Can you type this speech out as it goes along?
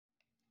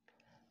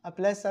A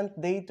pleasant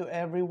day to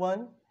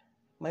everyone.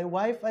 My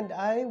wife and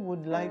I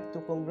would like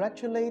to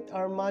congratulate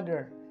our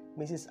mother,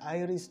 Mrs.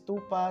 Iris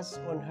Tupas,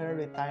 on her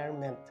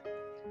retirement.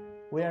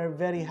 We are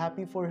very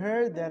happy for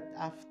her that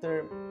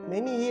after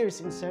many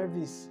years in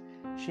service,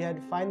 she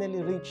had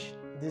finally reached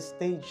this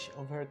stage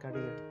of her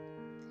career.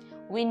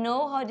 We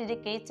know how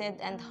dedicated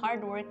and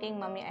hardworking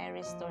Mommy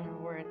Iris to her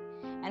work,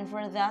 and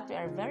for that we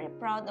are very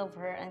proud of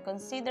her and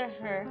consider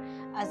her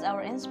as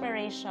our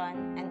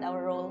inspiration and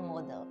our role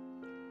model.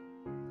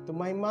 To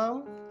my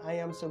mom, I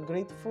am so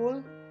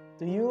grateful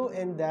to you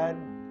and Dad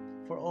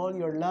for all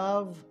your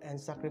love and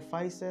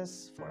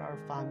sacrifices for our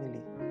family.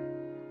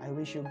 I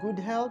wish you good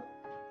health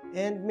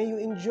and may you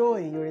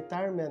enjoy your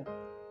retirement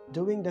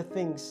doing the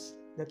things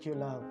that you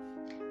love.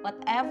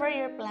 Whatever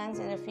your plans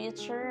in the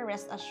future,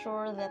 rest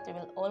assured that we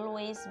will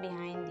always be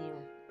behind you.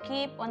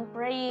 Keep on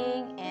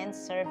praying and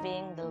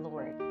serving the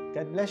Lord.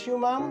 God bless you,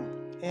 Mom,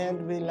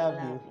 and we love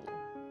you.